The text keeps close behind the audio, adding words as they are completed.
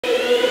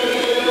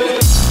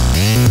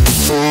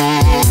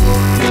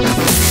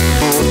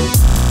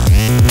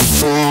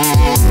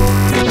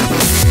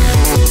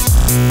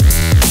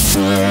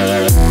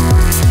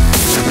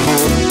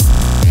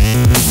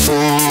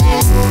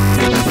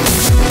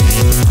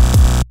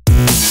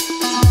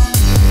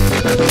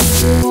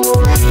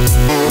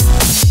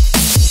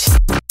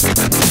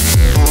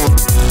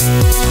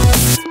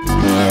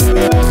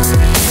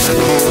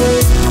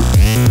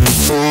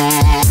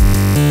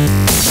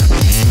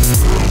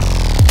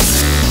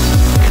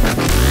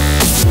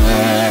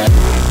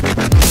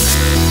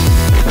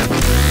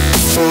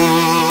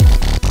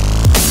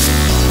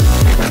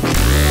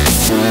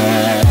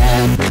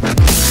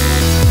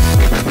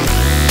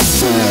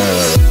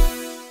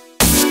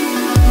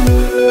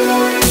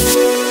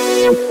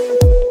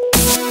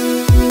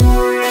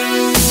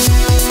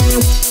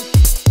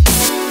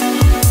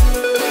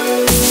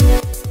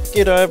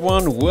G'day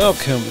everyone,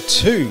 welcome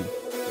to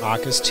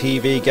Markus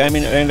TV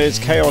Gaming and its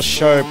Chaos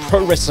Show.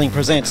 Pro Wrestling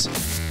presents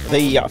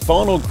the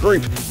final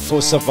group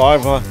for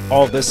Survivor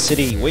of the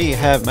City. We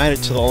have made it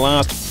to the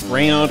last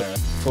round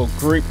for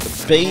Group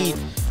B,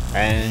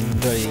 and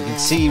you can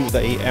see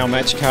our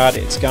match card.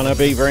 It's going to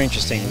be very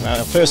interesting.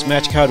 Our first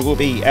match card will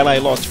be LA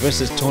Lost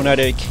versus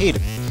Tornado Kid.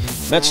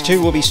 Match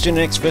 2 will be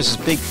Student X versus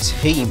Big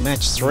T.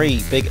 Match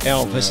 3, Big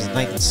L versus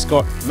Nathan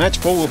Scott. Match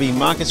 4 will be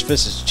Markus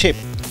versus Chip.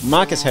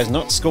 Markus has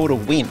not scored a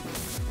win,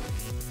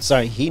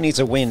 so he needs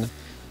a win.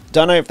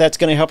 Don't know if that's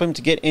going to help him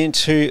to get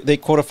into the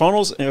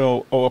quarterfinals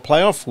or a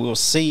playoff. We'll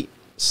see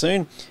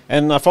soon.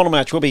 And the final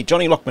match will be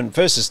Jonny Lockman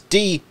versus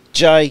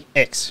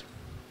DJX.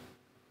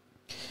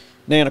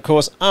 Now, and of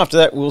course, after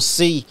that, we'll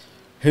see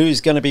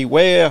who's going to be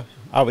where.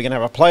 Are we going to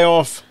have a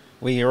playoff?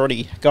 We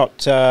already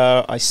got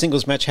a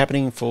singles match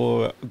happening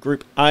for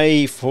Group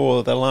A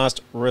for the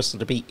last wrestler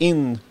to be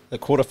in the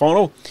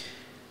quarterfinal.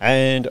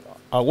 And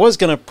I was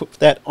going to put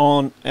that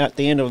on at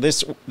the end of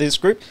this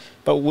group,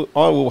 but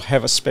I will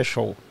have a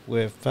special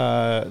with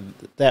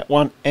that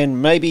one and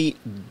maybe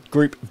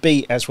Group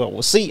B as well.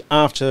 We'll see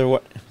after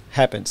what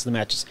happens, the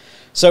matches.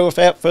 So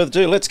without further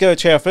ado, let's go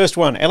to our first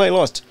one. LA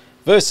Lost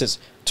versus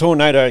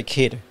Tornado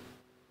Kid.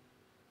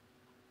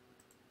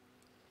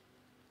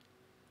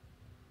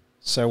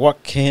 So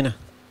what can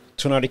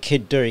Tornado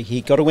Kid do?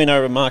 He got a win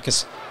over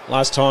Markus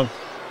last time.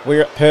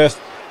 We're at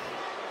Perth.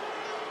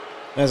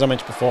 As I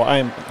mentioned before, I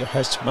am your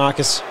host,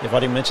 Markus, if I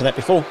didn't mention that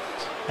before.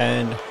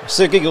 And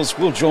Sir Giggles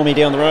will join me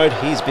down the road.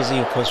 He's busy,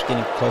 of course,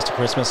 getting close to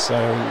Christmas, so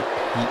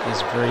he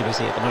is very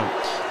busy at the moment.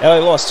 LA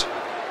Lost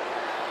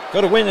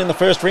got a win in the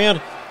first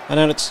round, and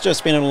then it's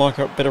just been like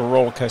a bit of a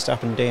roller coaster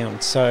up and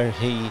down. So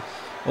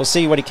we'll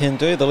see what he can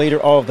do. The leader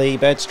of the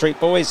Bad Street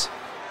Boys,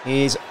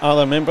 his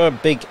other member,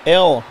 Big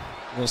L,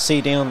 we'll see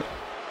down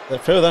the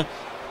further,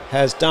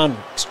 has done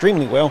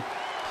extremely well.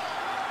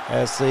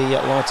 As the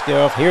lights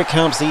go off, here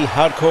comes the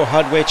Hardcore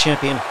Hardware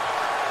Champion,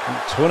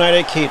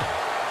 Tornado Kid.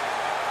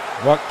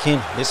 What can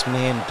this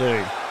man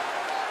do?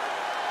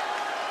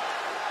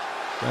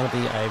 Going to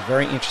be a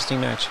very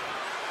interesting match.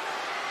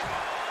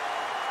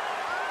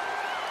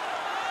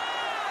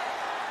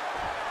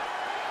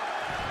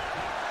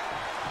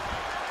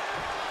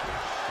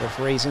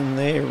 Referees in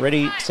there,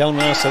 ready, telling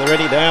us, so they're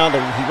ready now.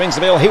 He rings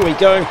the bell, here we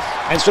go.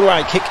 And straight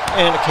away, kick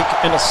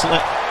and a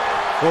slap.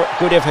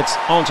 Good efforts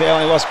onto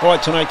LA Lost by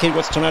Tornado Kid.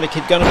 What's Tornado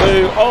Kid going to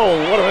do? Oh,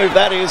 what a move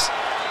that is.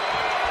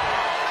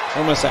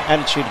 Almost an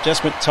attitude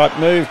adjustment type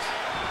move.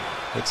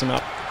 Hits him up.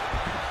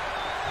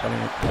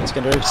 What's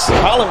going to do?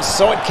 Harlem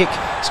side kick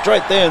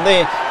straight there and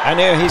there. And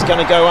now he's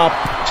going to go up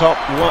top.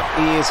 What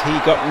is he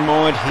got in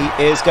mind?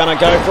 He is going to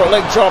go for a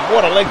leg drop.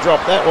 What a leg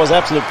drop. That was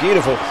absolutely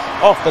beautiful.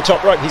 Off the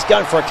top rope. He's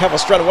going for a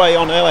cover straight away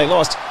on LA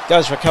Lost.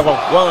 Goes for a cover.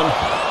 One.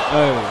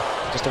 Oh,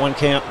 just a one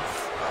count.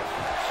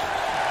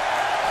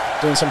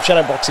 Doing some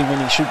shadow boxing when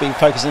he should be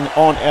focusing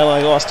on LA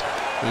Lost.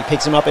 He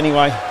picks him up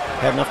anyway.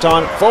 Have enough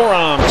time.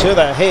 Forearm to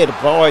the head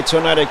by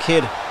Tornado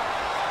Kid.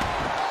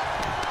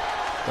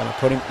 Going to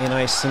put him in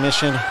a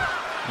submission.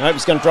 Nope,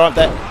 he's going to drive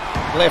that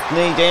left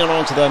knee down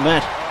onto the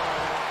mat.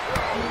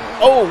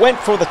 Oh, went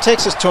for the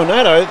Texas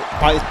Tornado.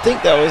 I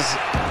think that was...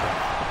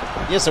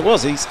 Yes, it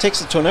was. His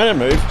Texas Tornado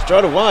move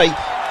straight away.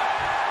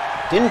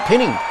 Didn't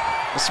pin him.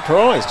 I'm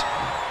surprised.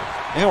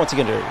 Now what's he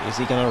going to do? Is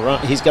he going to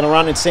run? He's going to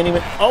run and send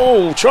him...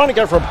 Oh, trying to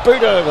go for a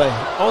boot over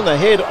on the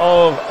head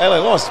of LA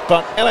Lost.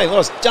 But LA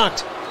Lost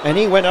ducked. And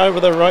he went over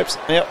the ropes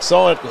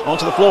outside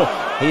onto the floor.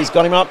 He's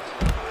got him up.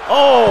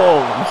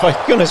 Oh, my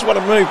goodness, what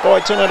a move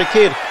by Tornado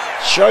Kid.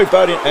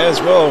 Showboating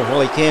as well.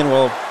 Well, he can.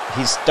 Well,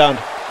 he's stunned.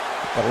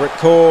 Got a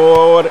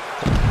ripcord.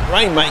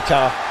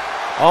 Rainmaker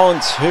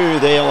onto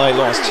the LA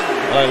Lost.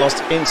 LA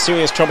Lost in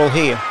serious trouble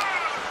here.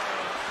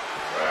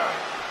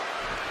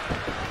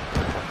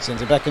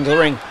 Sends it back into the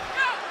ring.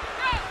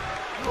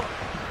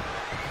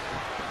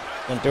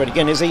 Going to do it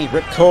again, is he?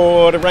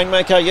 Ripcord,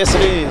 Rainmaker. Yes,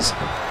 it is.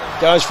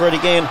 Goes for it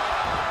again.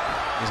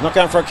 He's not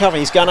going for a cover.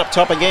 He's going up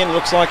top again.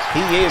 Looks like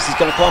he is. He's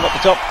going to climb up the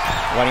top.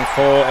 Waiting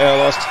for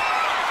LA Lost.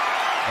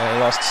 LA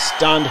Lost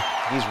stunned.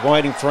 He's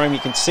waiting for him. You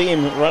can see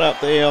him right up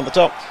there on the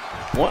top.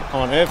 What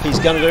on earth he's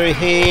going to do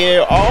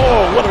here?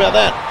 Oh, what about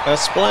that? A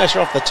splash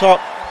off the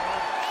top.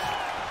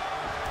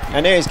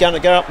 And now he's going to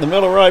go up the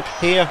middle rope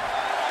here.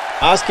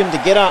 Ask him to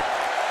get up.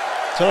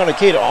 Tornado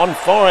Kid on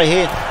fire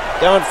here.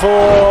 Going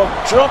for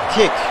drop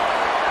kick.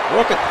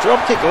 Rocket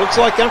drop kick. Looks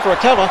like going for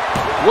a cover.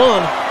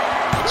 1,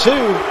 2.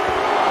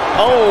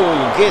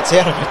 Oh, gets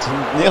out of it.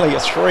 Nearly a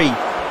 3.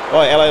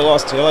 Oh, LA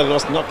lost. LA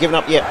lost. Not giving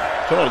up yet.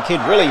 Tornado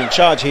Kid really in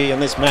charge here in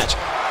this match.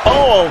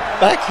 Oh,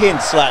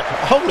 backhand slap.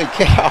 Holy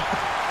cow.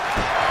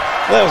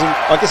 That was,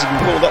 I guess you can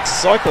call that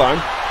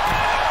cyclone.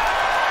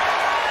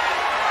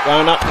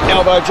 Going up,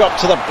 elbow drop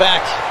to the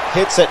back.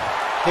 Hits it.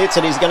 Hits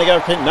it. He's going to go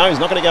for a pin. No, he's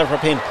not going to go for a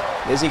pin.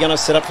 Is he going to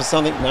set up for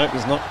something? No,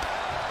 he's not.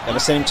 Going to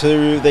send him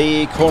to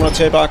the corner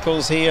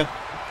turnbuckles here.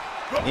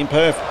 In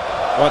Perth.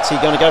 What's he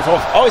going to go for?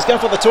 Oh, he's going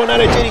for the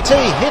Tornado DDT.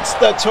 Hits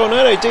the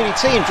Tornado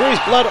DDT and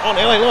drews blood on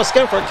LA Lost.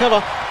 Going for a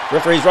cover.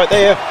 Referee's right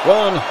there.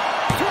 1,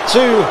 2.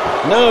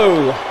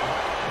 No.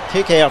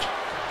 Kick out.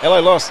 LA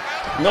Lost.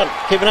 Not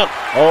keeping up.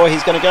 Oh,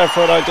 he's going to go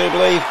for it, I do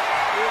believe.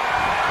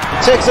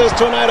 Texas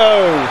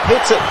Tornado.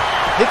 Hits it.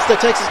 Hits the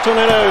Texas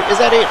Tornado. Is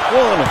that it?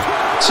 1,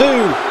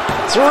 2,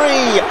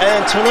 3.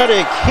 And Tornado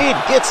Kid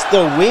gets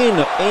the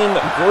win in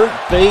Group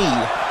B.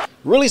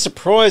 Really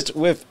surprised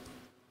with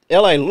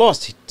LA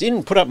Lost. He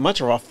didn't put up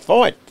much of a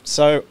fight.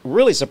 So,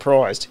 really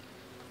surprised.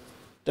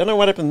 Don't know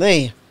what happened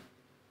there.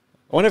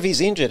 I wonder if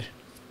he's injured.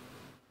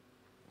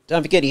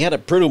 Don't forget, he had a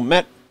brutal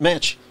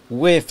match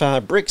with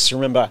Bricks,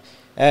 remember,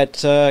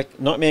 at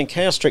Nightmare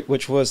Chaos Street,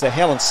 which was the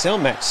Hell in Cell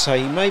match. So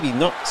he may be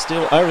not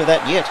still over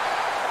that yet.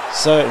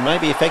 So it may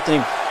be affecting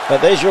him.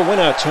 But there's your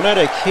winner,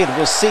 Tornado Kid.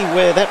 We'll see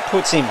where that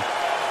puts him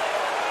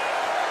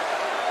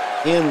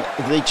in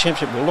the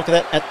championship. We'll look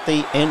at that at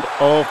the end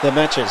of the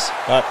matches.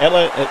 But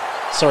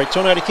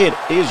Tornado Kid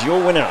is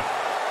your winner.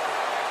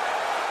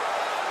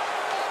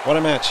 What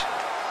a match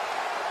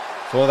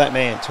for that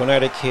man,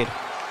 Tornado Kid.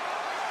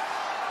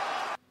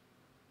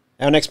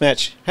 Our next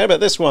match, how about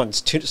this one?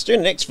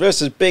 Student X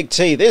versus Big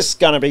T. This is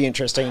going to be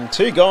interesting.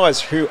 Two guys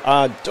who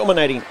are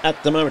dominating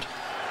at the moment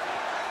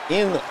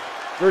in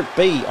Group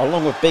B,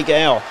 along with Big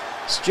Al.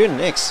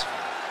 Student X.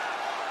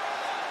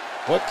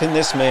 What can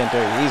this man do?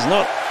 He's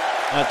not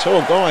a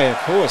tall guy, of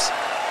course.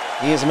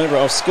 He is a member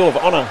of School of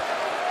Honor.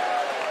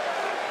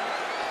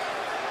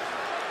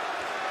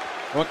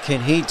 What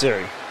can he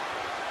do?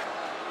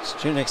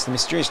 Student X, the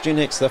mysterious Student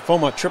X, the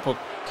former Triple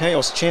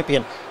Chaos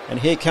champion. And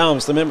here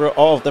comes the member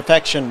of the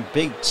faction,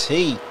 Big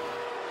T.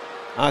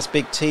 Asked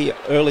Big T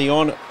early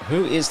on,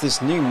 who is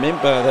this new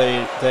member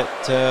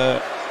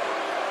that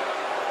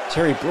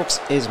Terry Brooks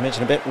is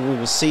mentioning about we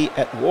will see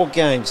at War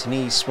Games? And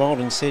he smiled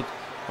and said,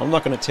 I'm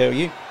not going to tell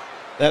you.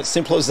 That's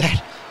simple as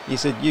that. He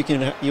said,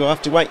 you'll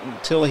have to wait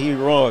until he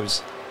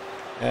arrives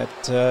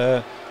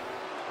at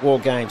War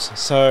Games.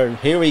 So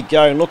here we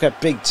go. Look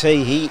at Big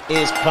T. He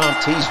is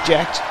pumped. He's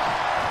jacked.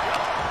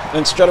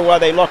 And straight away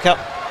they lock up.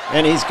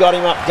 And he's got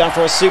him up, going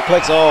for a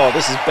suplex. Oh,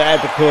 this is bad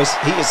because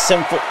he is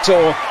 7 foot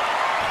tall.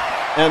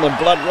 And the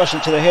blood rushing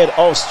to the head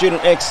of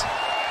Student X.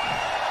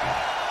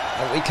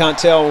 We can't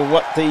tell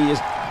what his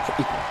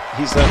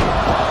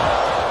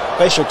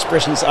facial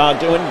expressions are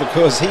doing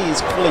because he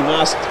is fully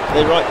masked.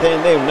 They're right there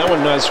and there. No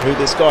one knows who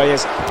this guy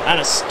is. And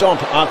a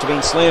stomp after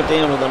being slammed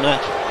down on the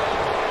mat.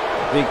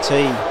 Big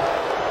T.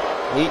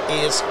 He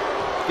is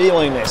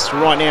feeling this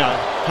right now.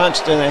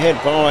 Punched in the head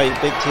by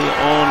Big T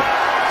on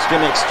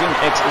Student X. Student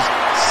X is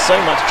so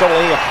much trouble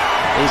here.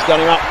 He's got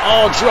him up.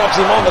 Oh, drops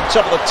him on the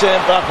top of the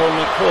turnbuckle. And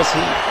of course,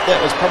 that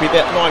was probably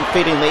about 9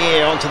 feet in the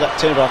air onto that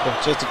turnbuckle.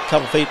 Just a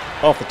couple feet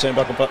off the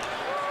turnbuckle. But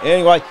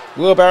anyway,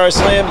 wheelbarrow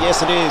slam.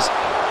 Yes, it is.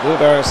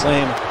 Wheelbarrow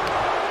slam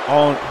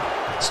on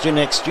Student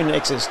X. Student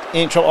X is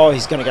in trouble. Oh,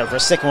 he's going to go for a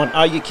second one.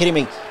 Are you kidding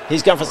me?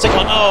 He's going for a second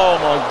one. Oh,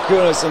 my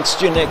goodness. And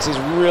Student X is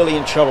really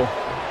in trouble.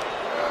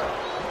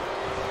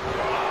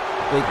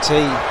 Big T.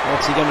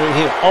 What's he going to do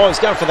here? Oh, he's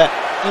going for that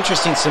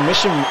interesting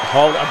submission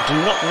hold. I do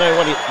not know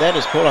what that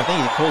is called. I think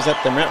he calls that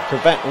the mount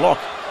cravat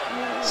lock.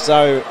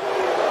 So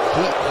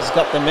he has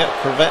got the mount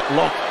cravat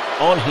lock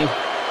on him.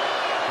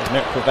 The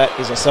Mount Cravat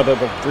is a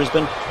suburb of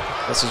Brisbane.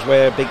 This is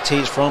where Big T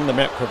is from, the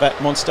Mount Cravat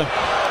monster.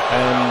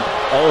 And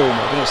oh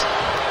my goodness,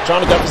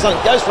 trying to go for something.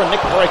 Goes for a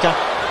neck breaker.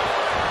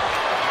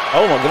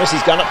 Oh my goodness,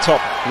 he's going up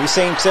top. You've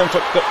seen 7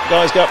 foot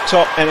guys go up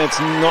top, and it's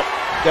not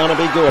going to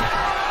be good.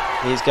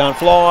 He's going to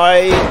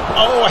fly.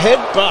 Oh,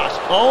 headbutt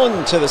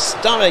onto the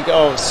stomach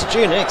of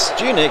Student X.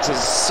 Student X is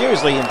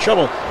seriously in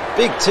trouble.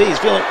 Big T is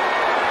feeling.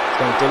 He's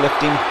going to deadlift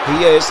him.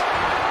 He is.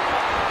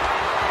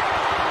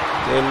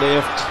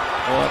 Deadlift.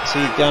 What's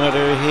he going to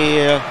do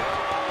here?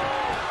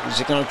 Is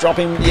he going to drop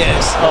him?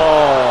 Yes.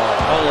 Oh,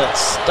 on that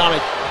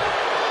stomach.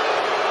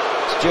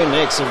 Student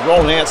X is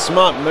rolling out.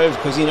 Smart move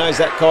because he knows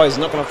that guy is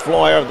not going to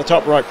fly over the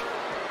top rope.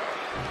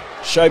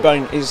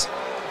 Showbone is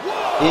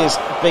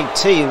Big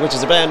T, which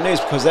is bad news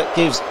because that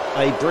gives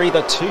a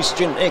breather to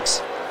Student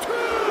X.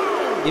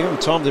 Give him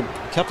time to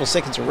a couple of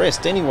seconds of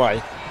rest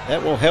anyway.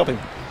 That will help him.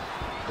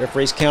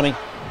 Referee's counting.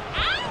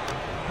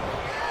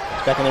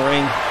 He's back in the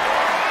ring.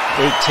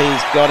 Big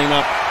T's got him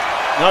up.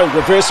 No,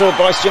 reversal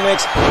by Student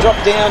X. Drop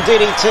down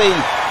DDT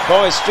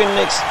by Student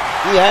X.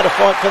 He had a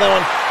fight for that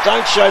one.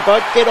 Don't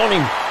showboat. Get on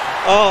him.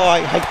 Oh,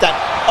 I hate that.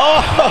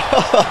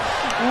 Oh,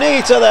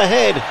 knee to the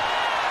head.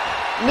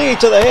 knee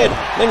to the head.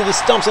 Then he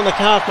stomps on the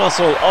calf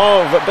muscle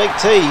of Big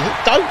T.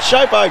 Don't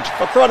showboat,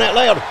 for crying out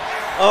loud.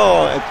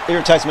 Oh, it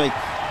irritates me.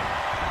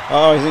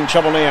 Oh, he's in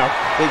trouble now.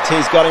 Big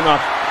T's got him up.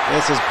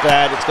 This is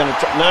bad. It's going to...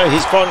 No,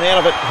 he's finding out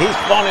of it. He's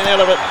finding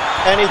out of it.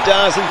 And he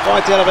does. He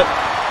fights out of it.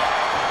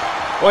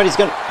 Wait, he's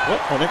going to...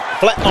 What? Oh, no.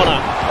 Flat honor.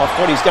 I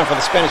thought he was going for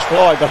the Spanish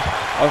fly, but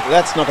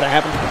that's not going to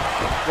happen.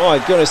 My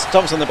goodness,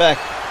 stomps on the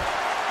back.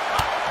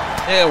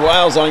 Yeah,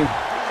 wails on him.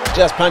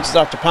 Just punches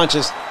after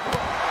punches.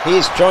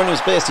 He's trying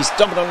his best. He's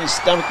stomping on his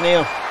stomach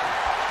now.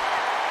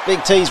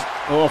 Big T's...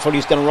 Oh, I thought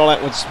he was going to roll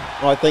out, which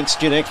I think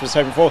Student X was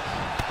hoping for.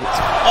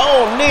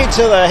 Knee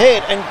to the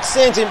head and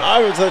sends him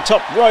over to the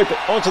top rope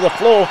onto the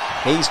floor.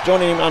 He's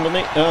joining him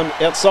underneath,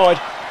 outside.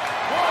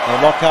 They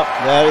lock up.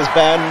 That is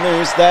bad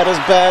news. That is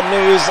bad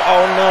news.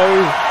 Oh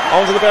no.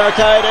 Onto the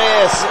barricade.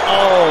 Yes.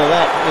 Oh,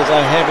 that is a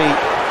heavy...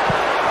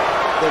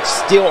 That's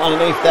still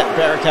underneath that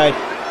barricade.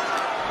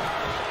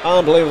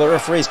 Unbelievable. The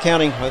referee's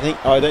counting.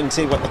 I didn't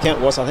see what the count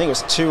was. I think it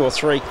was 2 or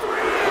 3.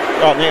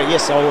 Oh, now,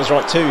 yes, I was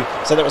right, 2.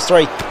 So that was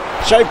 3.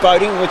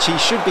 Showboating, which he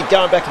should be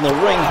going back in the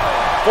ring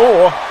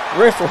for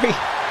referee.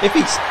 If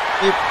he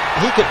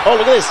could... Oh,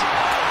 look at this.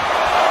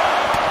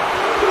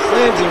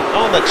 Slams him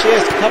on the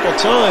chest a couple of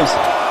times.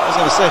 I was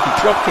going to say, if he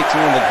drop kicks him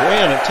on the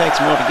ground, it takes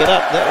him a while to get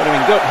up. That would have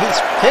been good. He's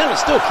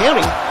still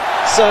counting.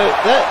 So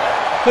that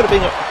could have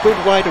been a good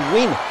way to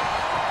win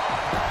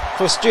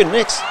for Student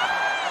X.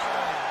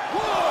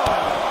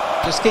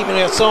 Just keeping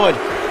it outside.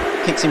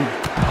 Kicks him.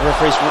 The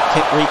referee's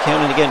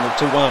recounting again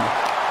to 1.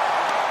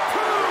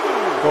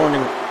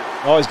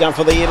 Oh, he's going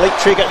for the elite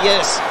trigger.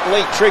 Yes,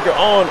 elite trigger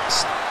on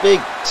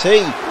Big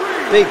T.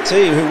 Big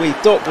T, who we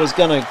thought was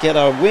going to get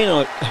a win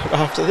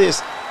after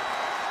this,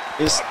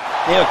 is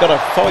now got a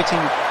fighting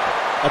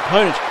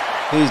opponent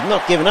who's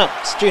not giving up.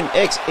 Student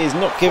X is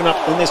not giving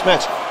up in this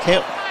match.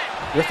 Count.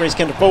 Referee's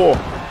count to 4.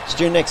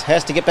 Student X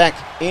has to get back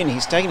in.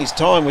 He's taking his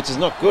time, which is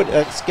not good.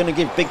 That's going to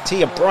give Big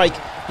T a break.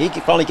 He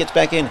finally gets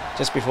back in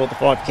just before the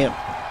 5 count.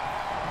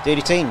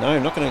 DDT? No,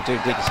 not going to do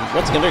DDT.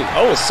 What's he going to do?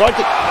 Oh, a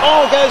sidekick.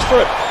 Oh, goes for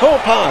it. Hall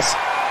pass.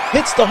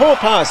 Hits the hall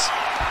pass.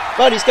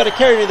 But he's got to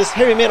carry this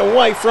heavy man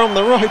away from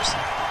the ropes.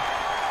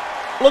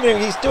 Look at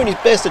him. He's doing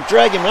his best to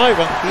drag him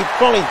over. He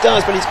finally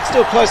does, but he's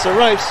still close to the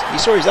ropes. You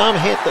saw his arm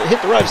hit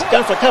the ropes.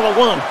 Going for a cover.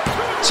 1,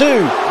 2.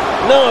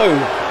 No,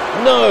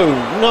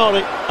 not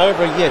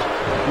over yet.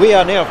 We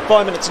are now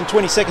 5 minutes and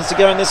 20 seconds to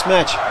go in this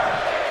match.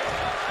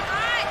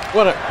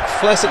 What a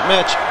classic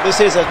match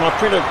this is, as my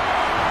printer...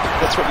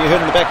 That's what you heard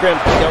in the background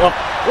go up.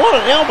 What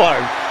an elbow!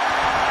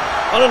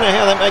 I don't know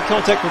how that made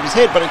contact with his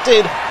head, but it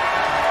did.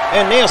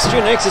 And now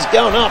Student X is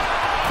going up.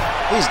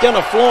 He's going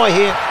to fly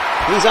here.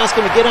 He's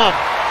asking to get up.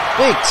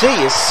 Big T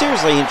is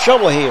seriously in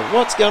trouble here.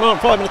 What's going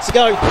on? 5 minutes to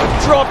go.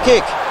 Drop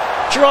kick.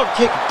 Drop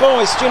kick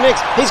by Student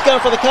X. He's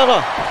going for the cover.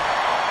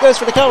 Goes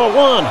for the cover.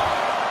 1,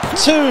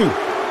 2,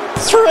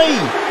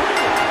 3.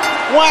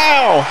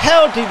 Wow,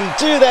 how did he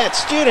do that?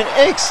 Student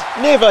X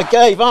never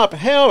gave up.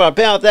 How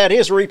about that?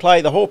 Here's a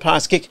replay, the hall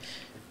pass kick.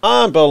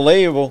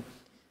 Unbelievable.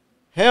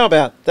 How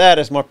about that,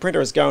 as my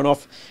printer is going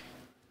off?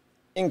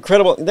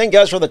 Incredible. And then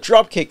goes for the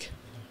drop kick.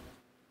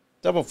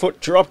 Double foot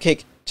drop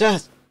kick.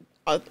 Just,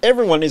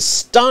 everyone is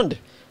stunned.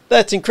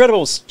 That's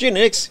incredible. Student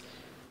X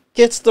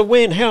gets the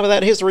win. How about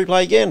that? Here's the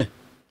replay again.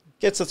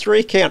 Gets a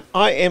 3 count.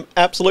 I am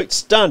absolute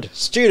stunned.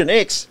 Student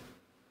X.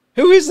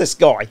 Who is this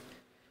guy?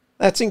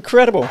 That's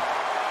incredible.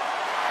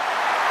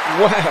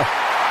 Wow,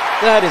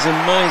 that is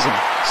amazing.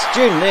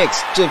 Student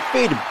X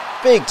defeated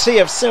Big T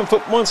of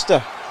 7-foot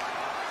monster.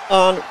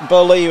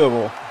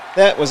 Unbelievable.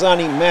 That was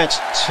only match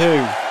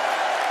 2.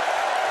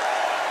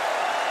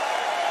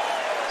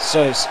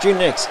 So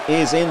Student X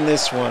is in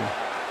this one.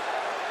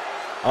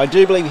 I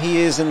do believe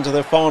he is into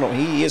the final.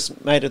 He is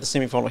made it to the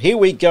semi-final. Here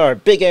we go.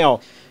 Big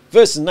Al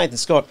versus Nathan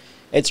Scott.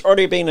 It's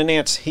already been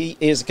announced he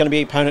is going to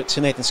be opponent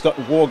to Nathan Scott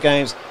in War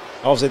Games.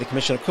 Obviously, the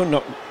commissioner could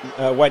not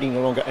wait any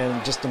longer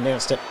and just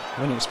announced it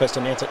when he was supposed to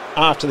announce it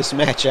after this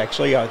match,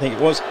 actually, I think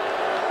it was.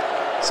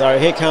 So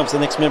here comes the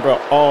next member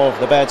of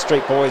the Bad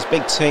Street Boys,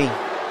 Big T.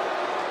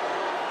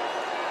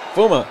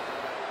 Former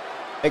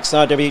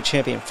XRW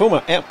champion,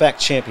 former Outback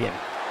champion.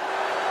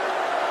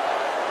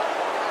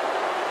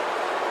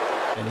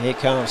 And here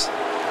comes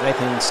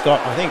Nathan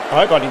Scott. I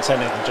hope I didn't say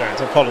Nathan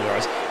Jones, I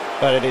apologise,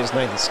 but it is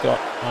Nathan Scott.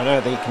 I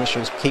know the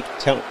commissioners keep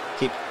telling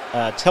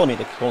me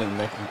to call him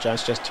Nathan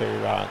Jones just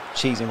to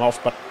cheese him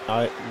off, but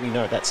we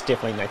know that's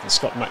definitely Nathan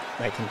Scott, not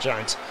Nathan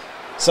Jones.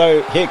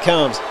 So here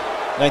comes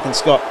Nathan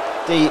Scott,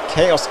 the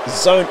Chaos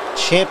Zone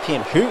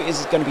champion. Who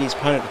is going to be his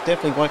opponent? It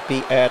definitely won't be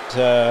at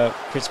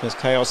Christmas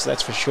Chaos,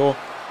 that's for sure.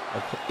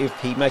 If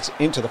he makes it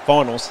into the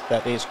finals,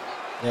 that is.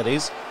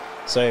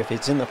 So if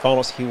it's in the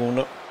finals, he will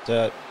not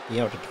be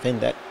able to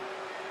defend that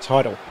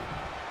title.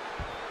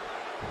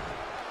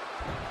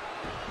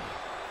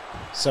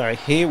 So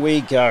here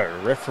we go.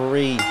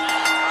 Referee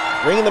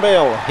ringing the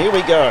bell. Here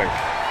we go.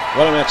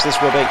 What a match this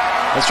will be.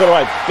 And straight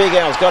away, Big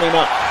Al's got him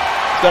up.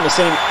 He's going to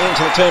send him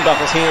into the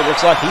turnbuckles here. It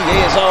looks like he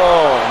is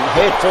on.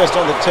 Head first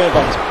on the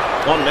turnbuckles.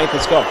 On Nathan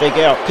Scott. Big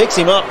Al picks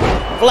him up.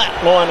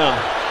 Flatliner.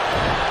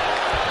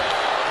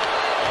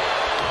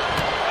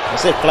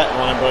 said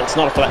flatline, but it's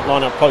not a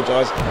flatline, I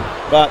apologise.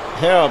 But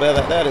how about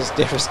that? That is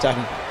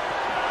devastating.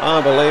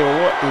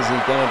 Unbelievable. What is he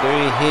going to do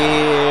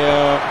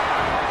here?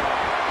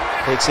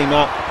 Picks him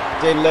up.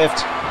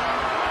 Deadlift.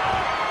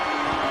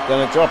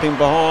 Going to drop him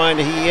behind.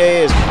 He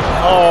is.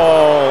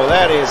 Oh,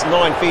 that is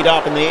 9 feet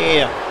up in the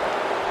air.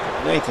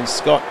 Nathan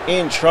Scott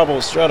in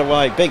trouble straight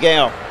away. Big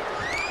Al.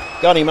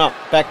 Got him up.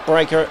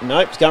 Backbreaker.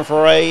 Nope. He's going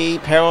for a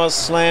power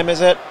slam,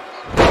 is it?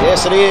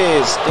 Yes, it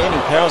is.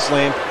 Standing power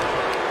slam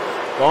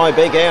by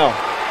Big Al.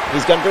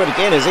 He's going to do it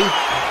again, is he?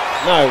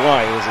 No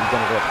way is he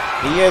going to do it.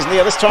 He is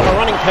there. This time a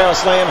running power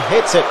slam.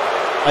 Hits it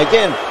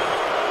again.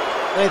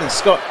 Nathan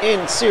Scott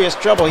in serious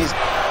trouble. He's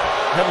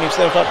having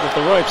himself up with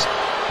the ropes.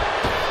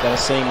 Going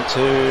to seam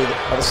to the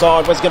other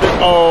side. What's he going to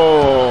do?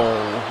 Oh,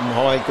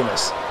 my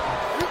goodness.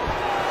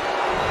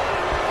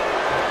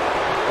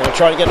 Going to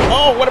try to get...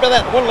 Oh, what about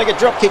that? One-legged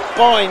drop kick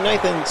by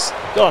Nathan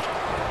Scott.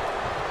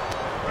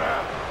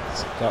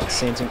 Scott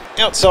sends him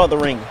outside the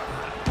ring.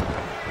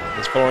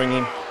 He's following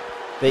him.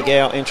 Big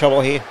Al in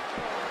trouble here.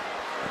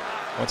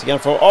 What's he going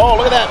for? Oh,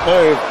 look at that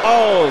move.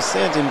 Oh,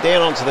 sends him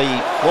down onto the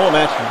floor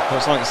mat. And of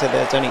course, like I said,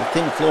 there's only a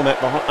thin floor mat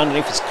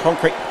underneath this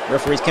concrete.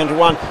 Referee's counter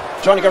one.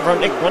 Trying to go for a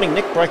running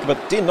neck breaker,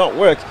 but did not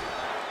work.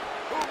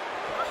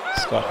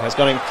 Scott has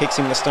got him, kicks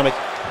him in the stomach.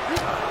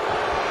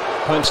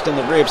 Punched in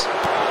the ribs.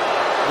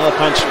 Another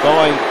punch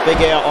by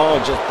Big Al. Oh,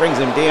 just brings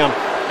him down.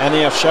 And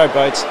now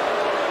showboats.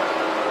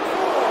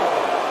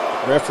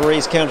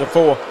 Referee's counter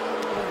 4.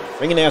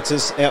 Ring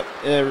announcers out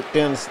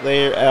down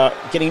there,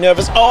 getting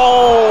nervous.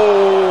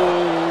 Oh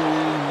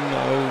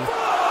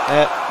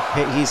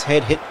no! His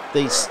head hit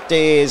the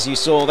stairs. You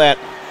saw that.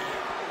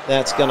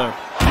 That's gonna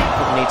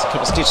needs a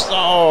couple of stitches.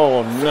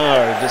 Oh no!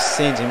 Just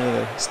sends him to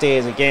the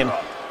stairs again.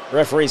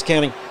 Referee's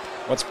counting.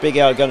 What's Big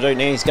Al gonna do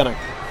now? He's gonna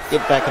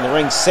get back in the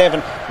ring.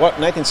 7. What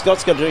Nathan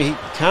Scott's got to do? He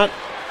can't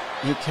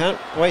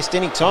waste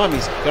any time.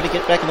 He's got to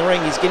get back in the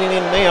ring. He's getting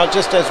in now,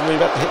 just as we're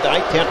about to hit the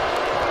 8 count.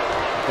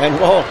 And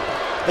while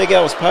Big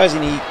Al was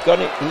posing, he got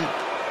him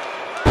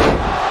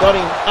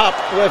up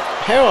with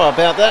power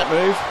about that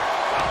move.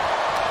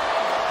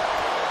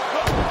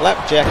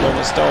 Flapjack on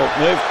the style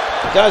move.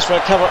 Goes for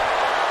a cover.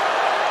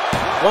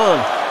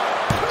 1,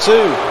 2.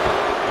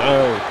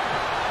 No.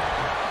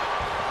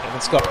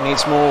 Nathan Scott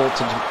needs more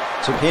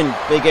to pin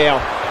Big Al.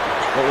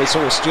 What we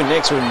saw with Student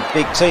X and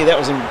Big T, that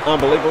was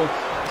unbelievable.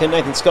 Can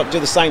Nathan Scott do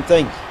the same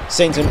thing?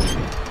 Sends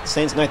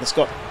Nathan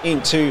Scott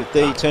into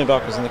the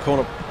turnbuckles and the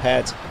corner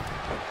pads.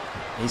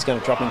 He's going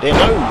to drop him down.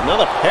 Oh,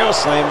 another power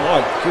slam.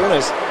 My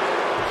goodness.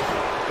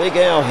 Big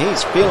Al,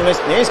 he's feeling this.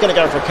 Now he's going to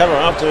go for a cover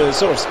after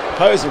sort of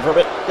posing for a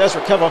bit. Goes for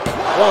a cover. 1.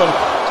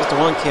 Just a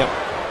 1 count.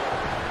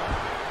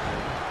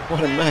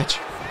 What a match.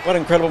 What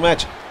an incredible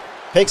match.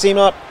 Picks him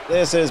up.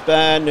 This is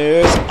bad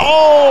news.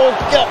 Oh,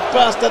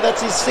 gutbuster.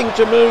 That's his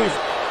signature move.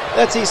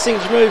 That's his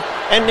signature move.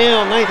 And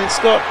now Nathan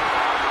Scott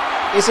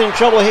is in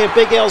trouble here.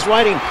 Big Al's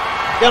waiting.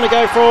 Going to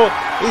go for...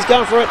 He's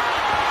going for it.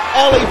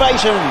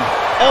 Elevation.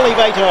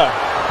 Elevator.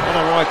 I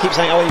don't know why I keep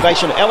saying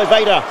elevation.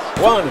 Elevator.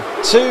 1,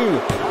 2,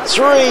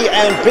 3.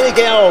 And Big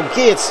Al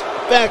gets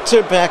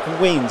back-to-back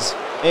wins.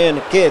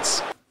 And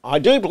gets, I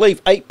do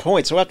believe, 8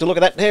 points. So we'll have to look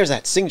at that. There's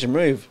that signature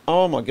move.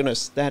 Oh my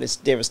goodness. That is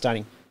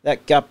devastating.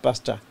 That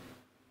gutbuster.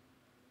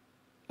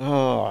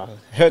 Oh,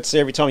 it hurts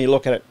every time you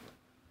look at it.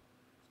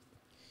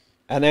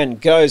 And then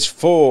goes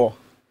for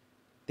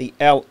the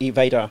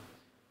elevator.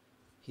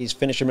 His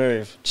finisher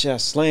move.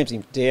 Just slams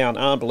him down.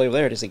 Unbelievable.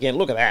 There it is again.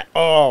 Look at that.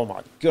 Oh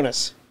my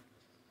goodness.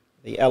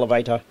 The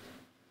elevator.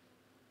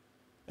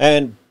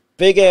 And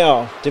Big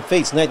Al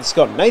defeats Nathan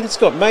Scott. Nathan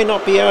Scott may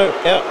not be out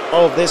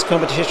of this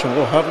competition.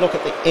 We'll have a look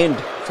at the end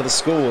for the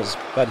scores.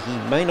 But he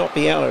may not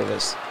be out of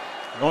this.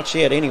 Not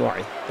yet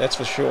anyway. That's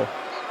for sure.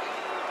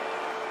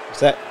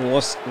 That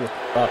loss with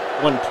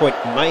 1 point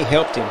may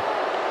help him.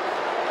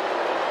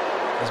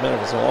 Doesn't matter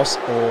if it's a loss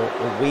or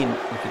a win.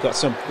 If you've got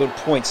some good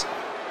points,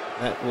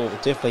 that will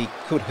definitely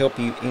could help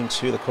you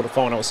into the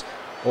quarterfinals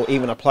or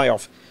even a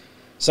playoff.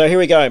 So here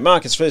we go.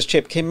 Markus first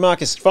chip. Can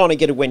Markus finally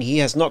get a win? He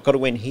has not got a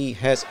win. He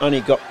has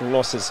only got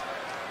losses.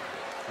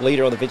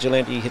 Leader of the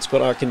Vigilante hit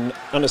squad. I can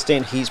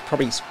understand he's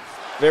probably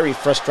very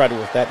frustrated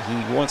with that.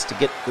 He wants to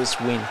get this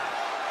win.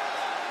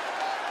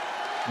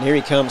 And here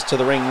he comes to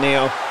the ring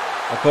now.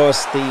 Of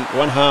course, the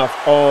one half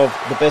of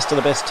the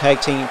best tag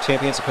team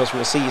champions. Of course,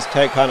 we'll see his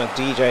tag partner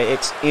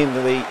DJX in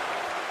the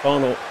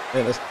final,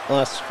 the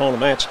last final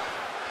match.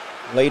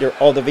 Leader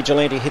of the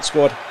Vigilante hit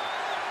squad.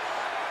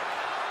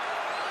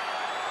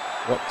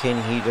 What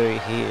can he do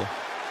here?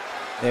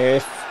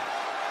 If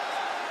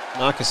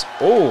Markus,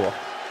 and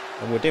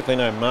we'll definitely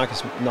know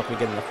Markus not going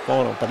to get in the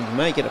final, but he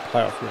may get a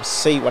playoff. We'll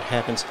see what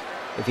happens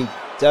if he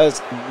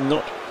does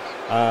not.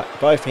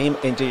 Both him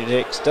and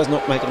DJX does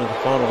not make it into the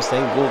finals. They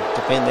will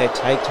defend their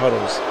tag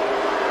titles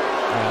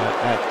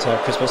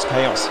at Christmas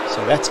Chaos.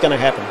 So that's going to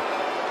happen.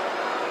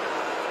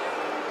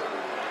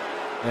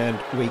 And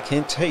we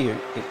can tell you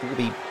it will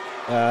be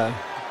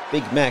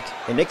Big Mac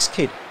and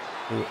X-Kid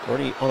who are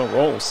already on a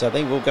roll. So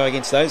they will go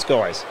against those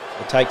guys,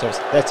 the tag titles.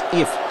 That's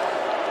if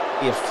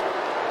they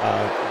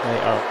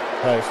are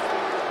both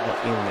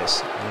not in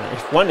this.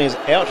 If one is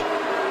out,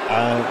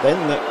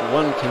 then that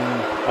one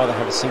can either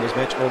have a singles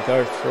match or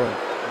go for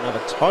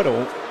another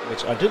title,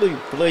 which I do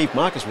believe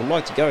Markus would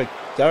like to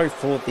go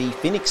for the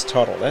Phoenix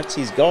title. That's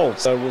his goal.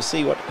 So we'll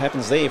see what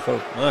happens there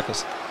for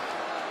Markus.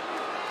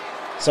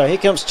 So here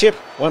comes Chip,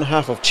 one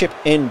half of Chip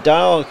and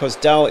Dale, because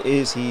Dale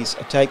is his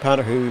tag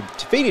partner who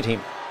defeated him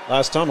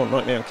last time on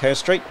Nightmare on Chaos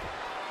Street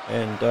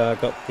and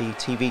got the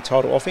TV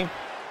title off him.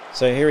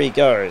 So here he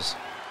goes.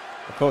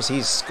 Of course,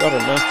 he's got a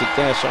nasty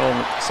gash on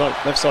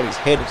left side of his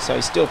head, so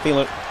he's still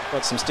feeling it.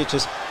 Got some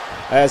stitches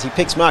as he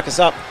picks Markus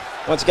up.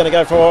 What's he going to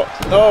go for?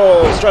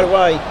 Oh, straight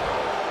away.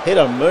 Hit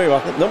a move. I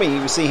think normally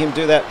you see him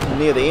do that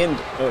near the end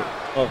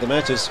of the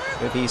matches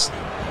if he's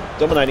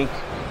dominating.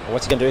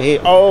 What's he going to do here?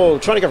 Oh,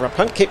 trying to go for a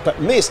punt kick, but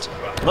missed.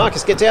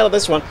 Markus gets out of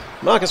this one.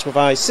 Markus with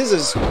a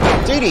scissors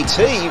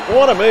DDT.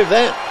 What a move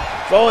that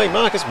by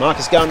Markus.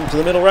 Markus going to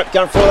the middle rope,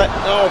 going for that.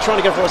 Oh, trying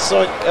to go for a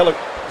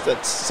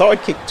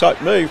side kick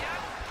type move.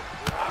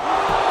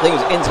 I think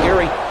it was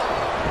Enziguri.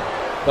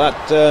 But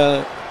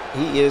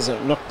he is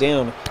knocked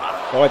down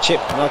by Chip.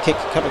 Another kick,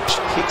 a couple of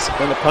kicks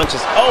and the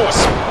punches. Oh, a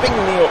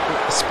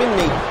spin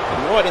knee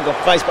right into the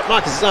face, but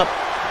Markus is up.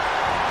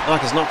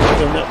 Markus not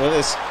doing that with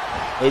this.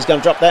 He's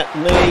going to drop that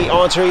knee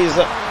onto his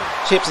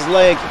Chip's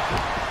leg.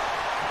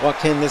 What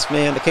can this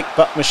man, the kick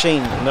butt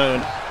machine,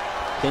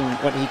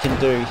 what he can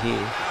do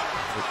here?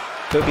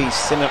 Could be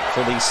sent up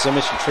for the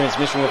submission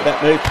transmission with that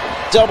move.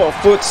 Double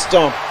foot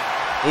stomp.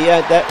 He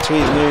add that to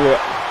his new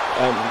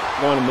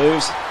line of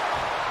moves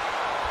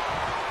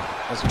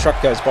as the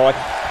truck goes by.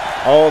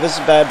 Oh, this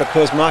is bad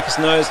because Markus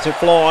knows to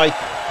fly.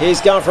 He's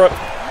going for it.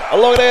 Oh,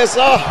 look at this.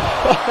 Oh,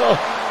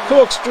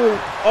 corkscrew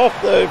off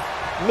the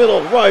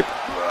middle rope.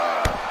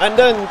 And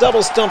then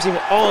double stomps him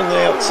on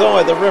the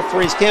outside. The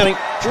referee's counting.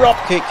 Drop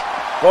kick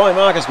by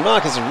Markus.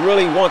 Markus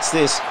really wants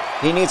this.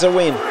 He needs a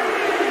win.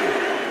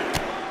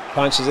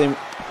 Punches him.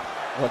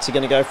 What's he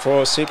going to go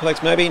for?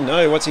 Suplex maybe?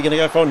 No. What's he going to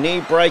go for? Knee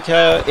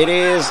breaker. It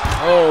is.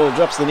 Oh,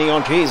 drops the knee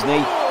onto his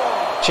knee.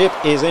 Chip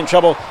is in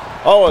trouble.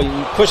 Oh,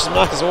 he pushes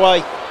Markus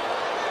away.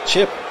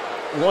 Chip,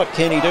 what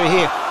can he do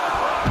here?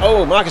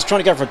 Oh, Markus trying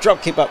to go for a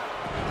drop kick, but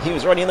he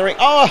was already in the ring.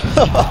 Oh,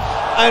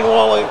 and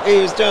while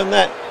he was doing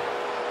that,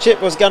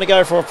 Chip was going to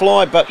go for a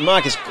fly, but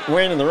Markus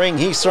ran in the ring.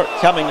 He saw it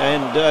coming,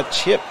 and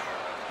Chip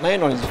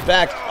landed on his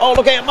back. Oh,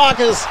 look at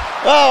Markus.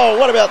 Oh,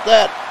 what about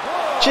that?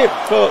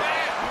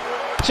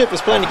 Chip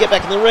was planning to get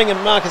back in the ring, and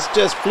Markus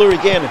just flew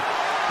again.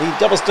 He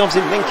double stomps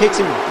him, then kicks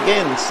him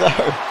again. So,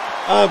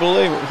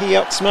 unbelievable. He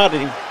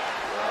outsmarted him.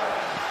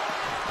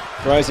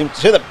 Throws him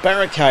to the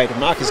barricade.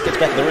 Markus gets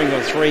back in the ring on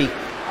 3.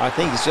 I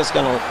think he's just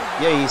going to...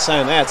 Yeah, he's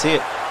saying that's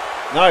it.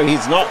 No,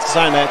 he's not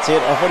saying that's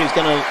it. I thought he was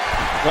going to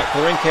wait for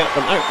the ring count,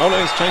 but no. Oh,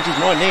 no, he's changed his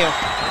mind now.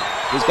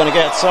 He's going to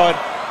go outside.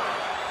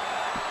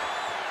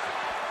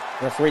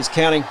 Referee's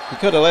counting. He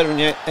could have let him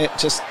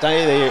just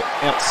stay there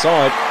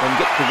outside and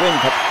get the win,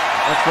 but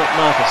that's not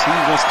Markus. He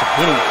wants to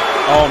pin him.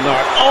 Oh, no.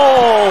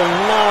 Oh,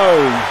 no.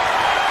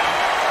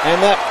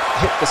 And that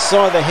hit the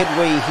side of the head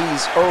where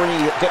he's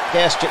already got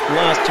gassed it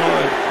last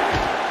time.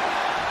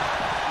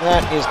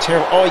 That is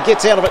terrible. Oh, he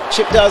gets out of it.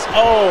 Chip does.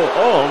 Oh,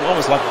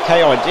 almost like a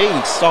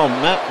KID style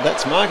map.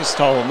 That's Markus'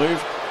 style move.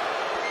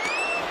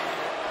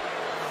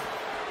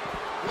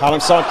 Harlem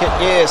sidekick,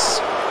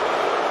 yes.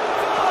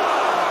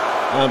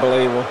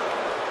 Unbelievable.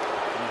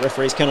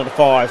 Referee's counted to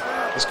 5.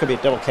 This could be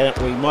a double count.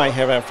 We may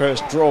have our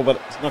first draw, but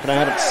it's not going to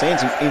happen.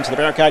 Sends him into the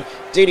barricade.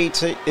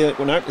 DDT.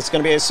 Well, no, it's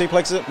going to be a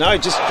suplex. No,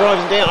 just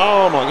drives him down.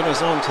 Oh, my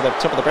goodness, on to the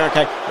top of the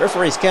barricade.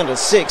 Referee's counted to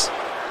 6.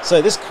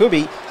 So this could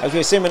be, as we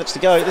have 7 minutes to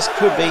go, this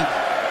could be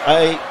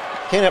a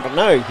count out, but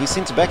no, he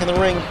sends it back in the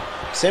ring.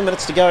 7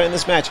 minutes to go in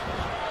this match.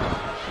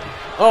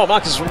 Oh,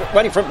 Markus is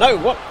waiting for him. No,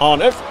 what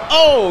on earth?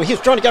 Oh, he's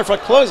trying to go for a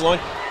clothesline.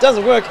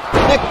 Doesn't work.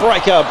 Neck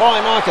breaker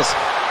by Markus.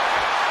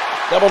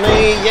 Double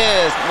knee,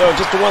 yes. No,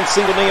 just one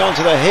single knee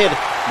onto the head.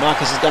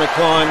 Markus is going to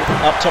climb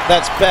up top.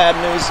 That's bad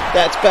news.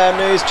 That's bad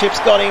news. Chip's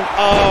got him.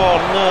 Oh,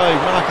 no.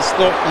 Markus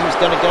thought he was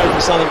going to go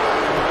for something.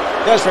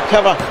 Goes for a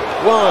cover.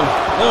 1.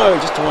 No,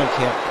 just a 1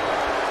 count.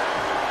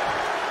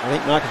 I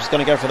think Markus was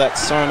going to go for that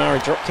sayonara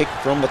drop kick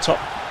from the top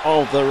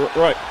of the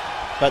rope,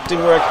 but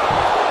didn't work.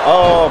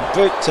 Oh,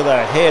 boot to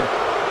the head.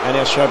 And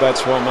our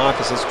showboats while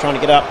Markus is trying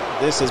to get up.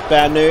 This is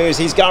bad news.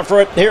 He's going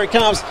for it. Here it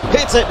comes.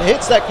 Hits it.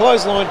 Hits that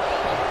clothesline.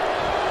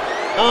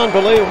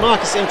 Unbelievable.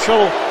 Markus in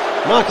trouble.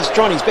 Markus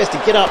trying his best to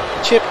get up.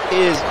 Chip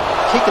is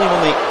kicking him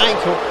on the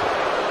ankle.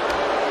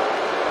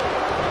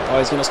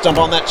 Oh, he's going to stomp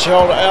on that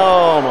shoulder.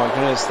 Oh, my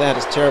goodness. That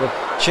is terrible.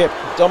 Chip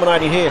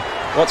dominating here.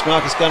 What's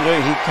Markus going to do?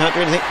 He can't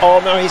do anything. Oh,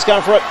 no, he's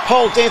going for it.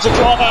 Pole dancer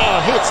driver.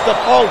 Hits the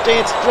pole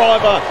dance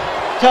driver.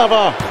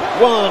 Cover.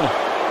 1,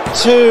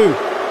 2,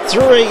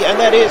 3. And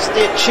that is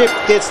it. Chip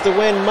gets the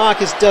win.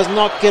 Markus does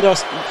not get a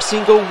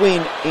single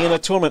win in a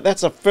tournament.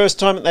 That's the first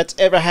time that's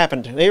ever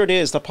happened. There it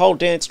is. The pole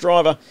dance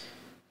driver.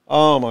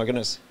 Oh, my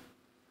goodness.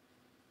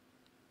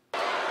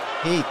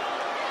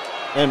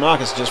 And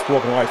Markus is just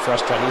walking away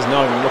frustrated. He's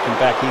not even looking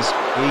back. He's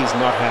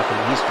not happy.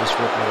 He's just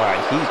walking away.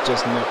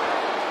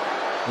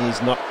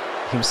 He's not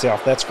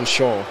himself, that's for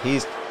sure.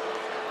 He's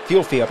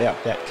filthy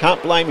about that.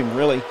 Can't blame him,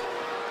 really.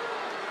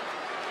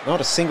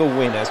 Not a single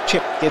win as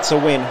Chip gets a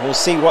win. We'll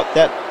see what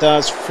that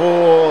does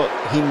for...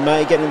 He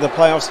may get into the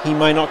playoffs. He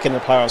may not get into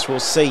the playoffs. We'll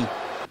see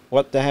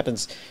what that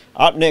happens.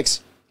 Up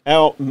next,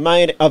 our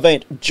main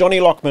event. Jonny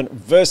Lockman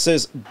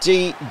versus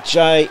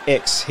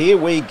DJX. Here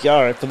we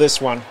go for this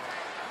one.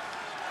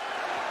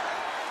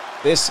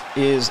 This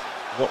is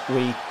what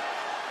we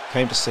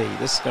came to see.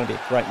 This is going to be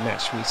a great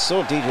match. We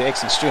saw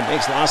DJX and Stuart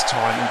X last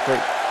time in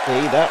Group B.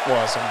 That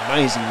was an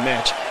amazing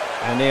match.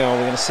 And now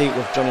we're going to see it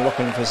with Jonny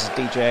Lockman versus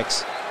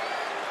DJX.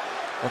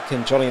 What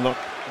can Jonny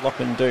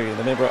Lockman do?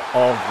 The member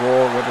of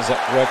Raw, where does that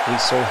work? We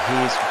saw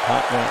his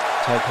partner,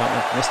 tag partner,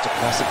 Mr.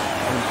 Classic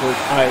in Group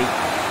A.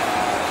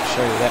 I'll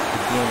show you that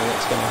again,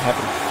 what's going to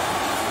happen.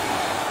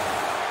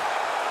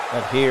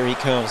 But here he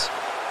comes.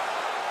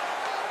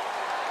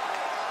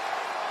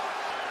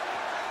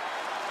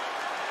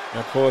 Now,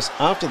 of course,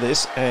 after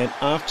this and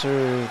after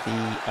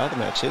the other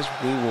matches,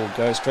 we will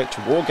go straight to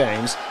War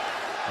Games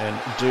and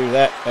do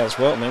that as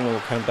well. And then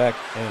we'll come back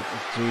and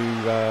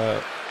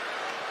do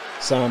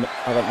some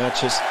other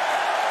matches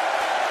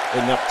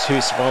leading up to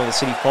Survival of the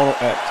City final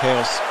at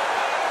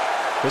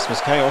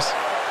Christmas Chaos.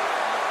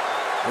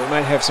 We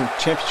may have some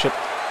championship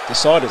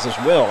deciders as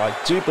well. I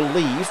do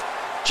believe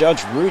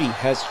Judge Rudy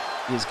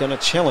is going to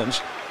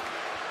challenge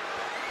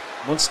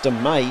Monster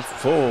May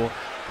for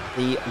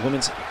the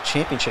Women's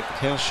Championship,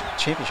 Chaos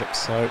Championship.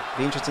 So it'll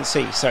be interesting to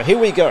see. So here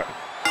we go.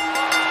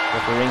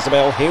 Referee rings the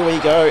bell. Here we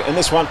go. In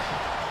this one,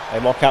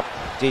 they lock up.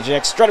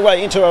 DJX straight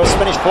away into a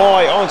Spanish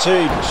fly onto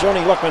Jonny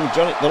Lockman.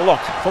 Jonny, the Lock,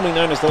 formerly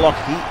known as the Lock.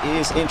 He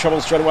is in trouble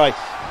straight away.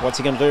 What's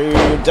he going to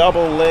do?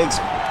 Double legs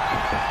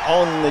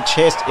on the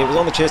chest. It was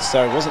on the chest,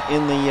 so it wasn't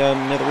in the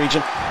nether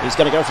region. He's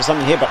going to go for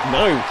something here, but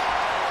no,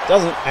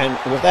 doesn't. And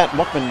with that,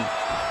 Lockman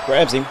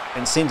grabs him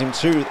and sends him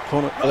to the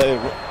corner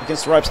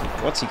against the ropes.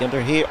 What's he going to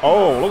do here?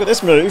 Oh, look at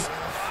this move.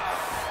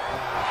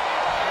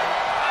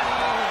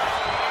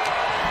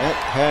 That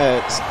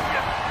has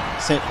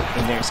sent,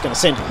 and now he's going to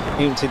send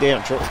him to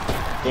down.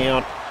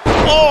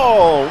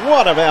 Oh,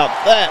 what about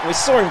that? We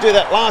saw him do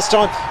that last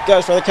time.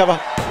 Goes for the cover.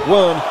 1,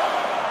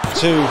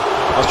 2.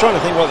 I was trying to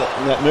think what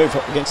that move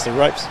against the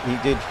ropes he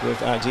did with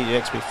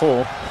DJX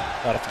before,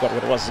 but I forgot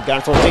what it was. He's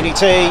going for a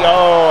DDT.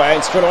 Oh, and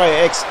straight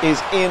away X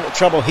is in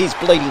trouble. He's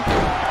bleeding.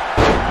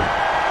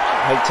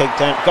 Head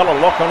takedown. Got a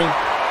lock on him.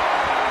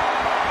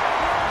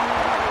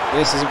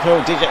 This is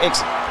important.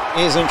 DJX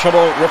is in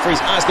trouble.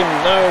 Referees ask him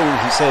no.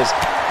 He says,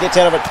 gets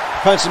out of it.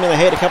 Punches him in the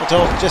head a couple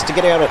of times just to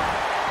get out of it.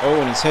 Oh,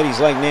 and he's hurt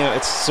his leg now.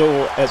 It's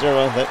sore as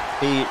ever that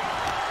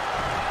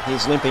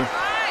he's limping.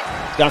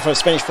 He's going for a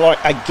Spanish fly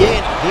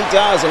again. He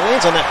does and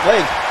lands on that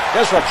leg.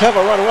 Goes for a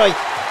cover right away.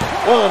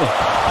 1.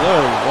 No,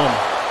 1.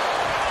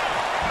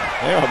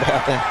 How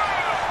about that?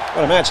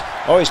 What a match.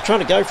 Oh, he's trying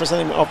to go for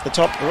something off the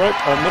top of the rope,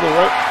 or middle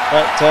rope,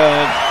 but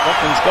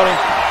Lockman's got him.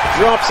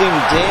 Drops him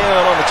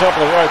down on the top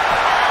of the rope.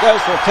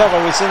 Goes for a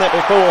cover. We've seen that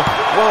before.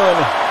 1,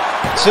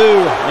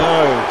 2.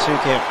 No, 2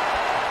 count.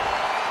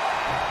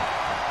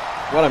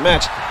 What a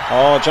match.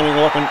 Oh, Jonny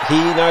Lockman, he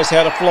knows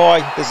how to fly.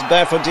 This is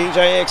bad for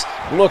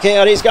DJX. Look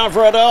out, he's going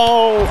for it.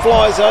 Oh,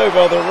 flies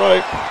over the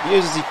rope.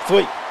 Uses his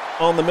feet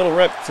on the middle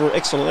rope for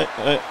extra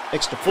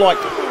flight.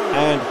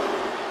 And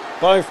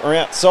both are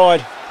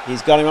outside.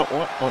 He's got him up.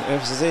 What on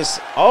earth is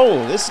this?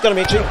 Oh, this is going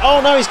to be too... Oh,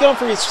 no, he's gone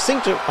for his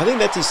signature. I think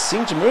that's his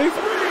signature move.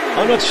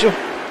 I'm not sure.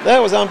 That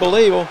was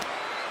unbelievable.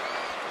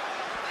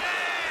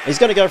 He's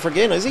going to go for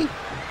again, is he?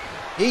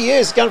 He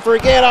is going for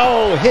again.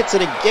 Oh, hits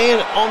it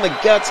again on the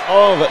guts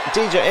of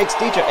DJX.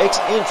 DJX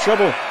in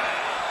trouble.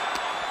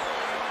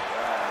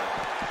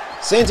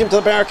 Sends him to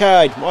the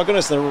barricade. My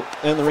goodness, and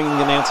the ring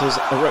announcers,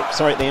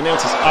 the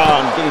announcers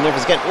are getting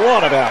nervous again.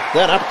 What about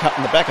that uppercut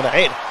in the back of the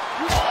head?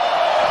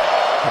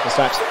 Couple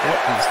slaps. What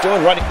he's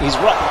doing, he's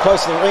right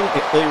close to the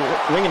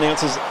ring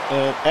announcers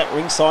at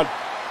ringside,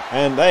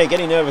 and they are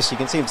getting nervous. You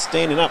can see him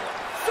standing up.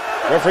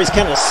 Referee's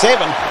counting to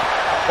 7.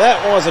 That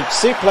was a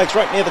suplex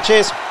right near the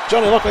chest.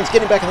 Jonny Lockman's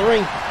getting back in the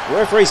ring. The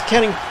referee's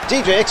counting.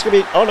 DJX could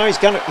be... Oh no, he's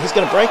going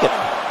to break it.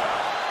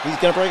 He's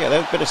going to break it.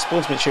 That was a bit of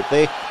sportsmanship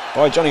there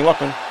by Jonny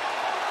Lockman.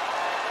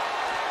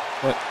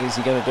 What is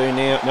he going to do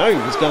now? No,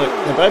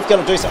 they're both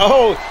going to do so.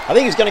 Oh, I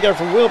think he's going to go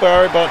for a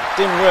wheelbarrow, but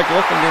didn't work.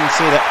 Lockman didn't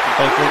see that.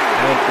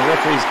 And the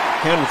referee's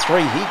counting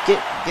 3. He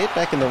get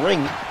back in the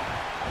ring.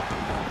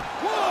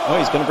 Oh,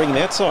 he's going to bring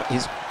him outside. I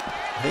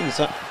think he's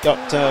got...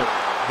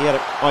 He had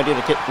an idea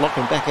to get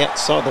Lockman back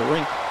outside the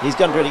ring. He's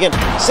going to do it again.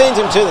 Sends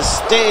him to the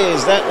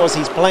stairs. That was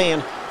his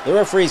plan. The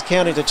referee's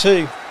counting to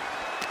 2.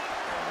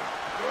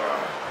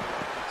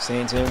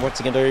 Sends him. What's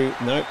he going to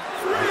do? No. I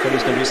thought he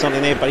was going to do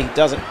something there, but he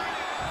doesn't.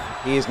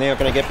 He is now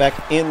going to get back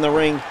in the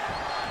ring.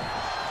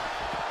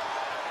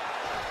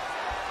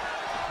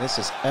 This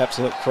is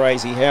absolute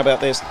crazy. How about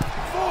this?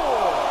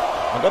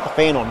 I've got the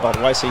fan on, by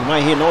the way, so you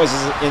may hear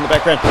noises in the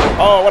background.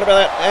 Oh, what about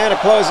that? And a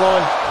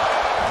clothesline.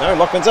 No,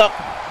 Lockman's up.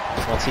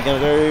 What's he going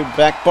to do?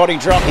 Back body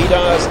drop. He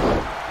does.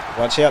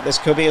 Watch out. This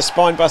could be a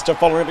spine buster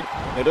following it.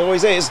 It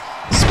always is.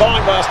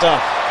 Spine buster.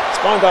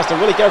 Spine buster.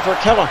 Will he go for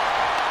a cover?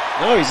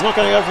 No, he's not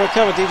going to go for a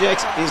cover,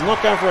 DJX. He's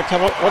not going for a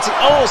cover. What's it?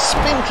 Oh,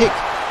 spin kick.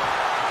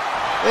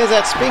 There's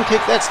that spin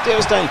kick. That's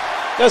devastating.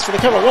 Goes for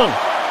the cover. 1,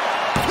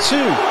 2.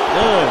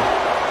 No.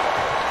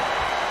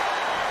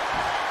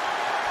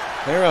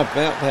 They're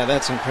about that.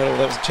 That's incredible.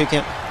 That was a 2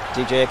 count.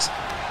 DJX.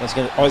 He's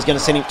going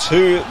to send him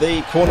to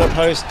the corner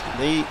post.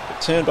 The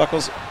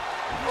turnbuckles.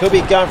 Could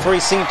be going for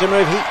his signature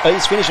move.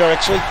 His finisher,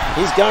 actually.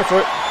 He's going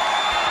for it.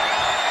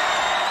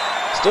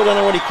 Still don't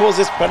know what he calls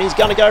this, but he's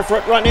going to go for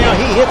it right now.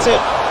 He hits it.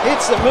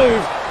 Hits the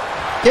move.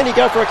 Can he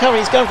go for a cover?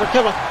 He's going for a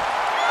cover.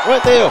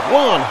 Right there.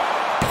 1,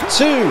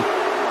 2,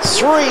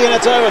 3, and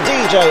it's over.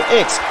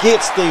 DJX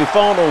gets the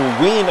final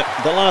win.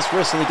 The last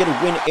wrestler to get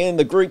a win in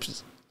the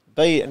Groups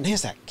B. And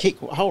there's that kick.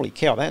 Holy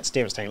cow, that's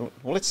devastating.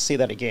 Well, let's see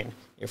that again,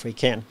 if we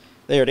can.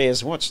 There it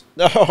is. Watch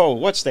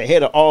the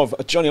header of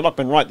Jonny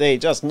Lockman right there. He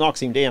just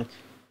knocks him down.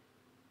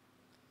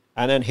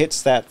 And then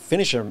hits that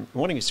finisher,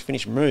 one of his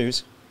finisher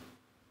moves.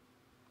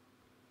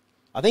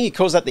 I think he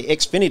calls that the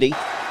Xfinity.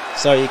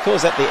 So he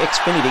calls that the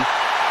Xfinity.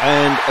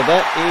 And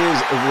that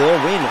is the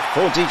win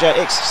for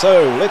DJX.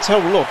 So let's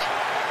have a look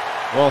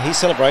while he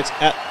celebrates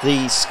at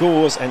the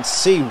scores and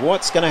see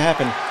what's going to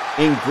happen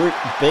in Group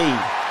B.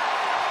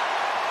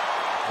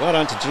 Well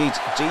done to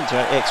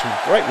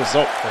DJX. Great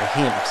result for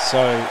him.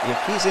 So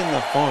if he's in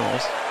the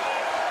finals,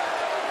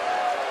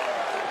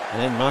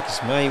 and then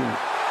Markus may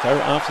go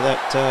after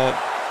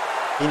that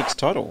Phoenix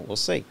title. We'll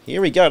see.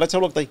 Here we go. Let's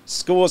have a look at the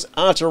scores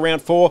after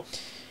round 4.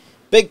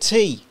 Big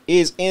T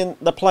is in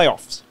the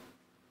playoffs.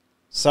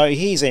 So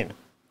he's in.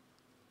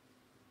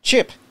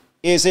 Chip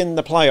is in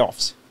the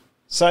playoffs.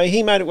 So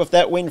he made it with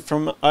that win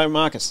from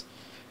Markus.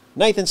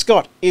 Nathan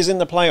Scott is in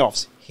the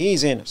playoffs.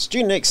 He's in.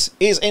 Student X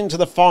is into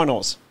the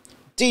finals.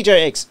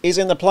 DJX is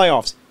in the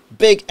playoffs.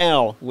 Big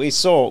L, we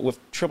saw with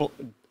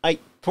 888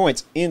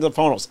 points in the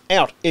finals.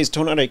 Out is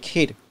Tornado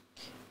Kid.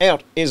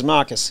 Out is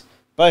Markus.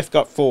 Both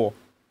got 4.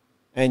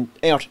 And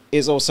out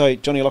is also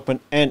Jonny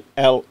Lockman and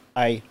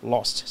LA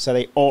Lost. So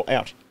they're all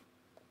out.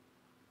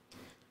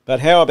 But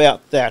how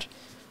about that?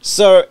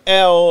 So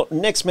our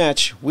next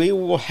match we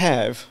will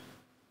have...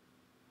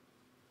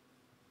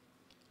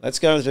 Let's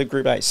go to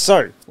Group A.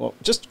 So, well,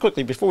 just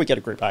quickly before we go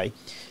to Group A,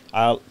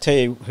 I'll tell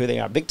you who they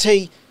are. Big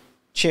T,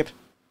 Chip,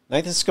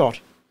 Nathan Scott,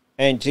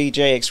 and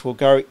DJX will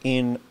go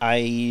in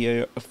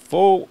a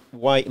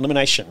 4-way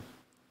elimination.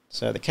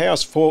 So the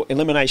Chaos 4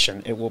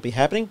 elimination, it will be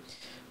happening.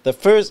 The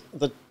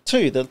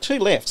two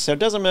left. So it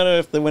doesn't matter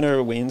if the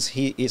winner wins,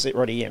 he is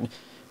already in.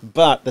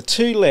 But the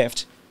 2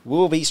 left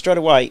will be straight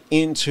away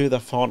into the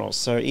finals.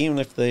 So even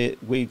if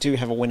we do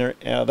have a winner,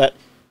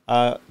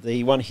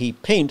 the one he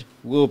pinned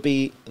will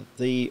be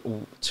the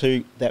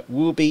 2 that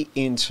will be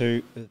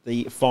into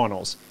the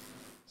finals.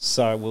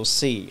 So we'll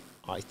see.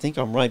 I think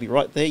I'm maybe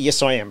right there.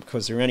 Yes, I am,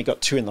 because we only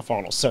got 2 in the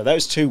finals. So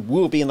those 2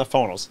 will be in the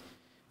finals.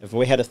 If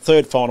we had a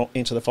 3rd final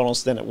into the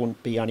finals, then it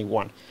wouldn't be only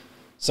 1.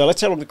 So let's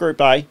have a look at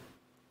Group A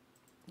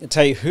and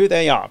tell you who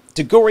they are.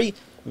 Daguri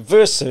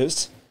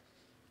versus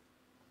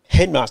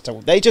Headmaster.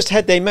 They just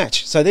had their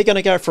match, so they're going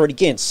to go for it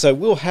again. So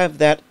we'll have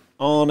that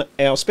on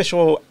our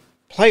special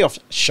playoff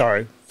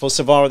show for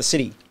Survivor of the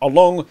City,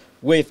 along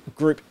with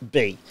Group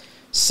B.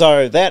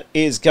 So that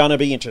is going to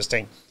be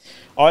interesting.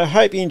 I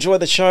hope you enjoy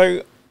the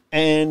show,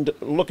 and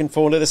looking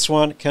forward to this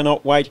one.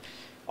 Cannot wait.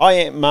 I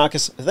am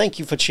Markus. Thank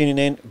you for tuning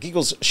in.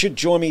 Giggles should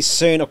join me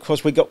soon. Of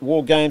course, we've got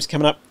War Games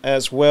coming up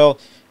as well,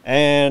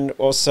 and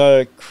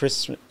also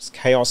Christmas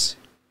Chaos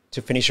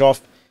to finish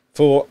off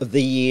for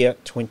the year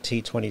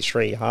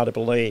 2023. Hard to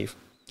believe.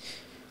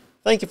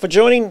 Thank you for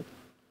joining,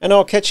 and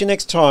I'll catch you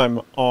next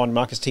time on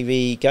Markus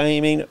TV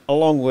Gaming,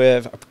 along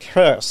with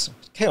Chaos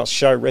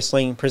Show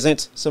Wrestling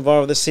presents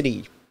Survivor of the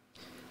City.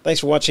 Thanks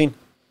for watching.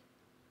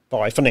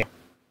 Bye for now.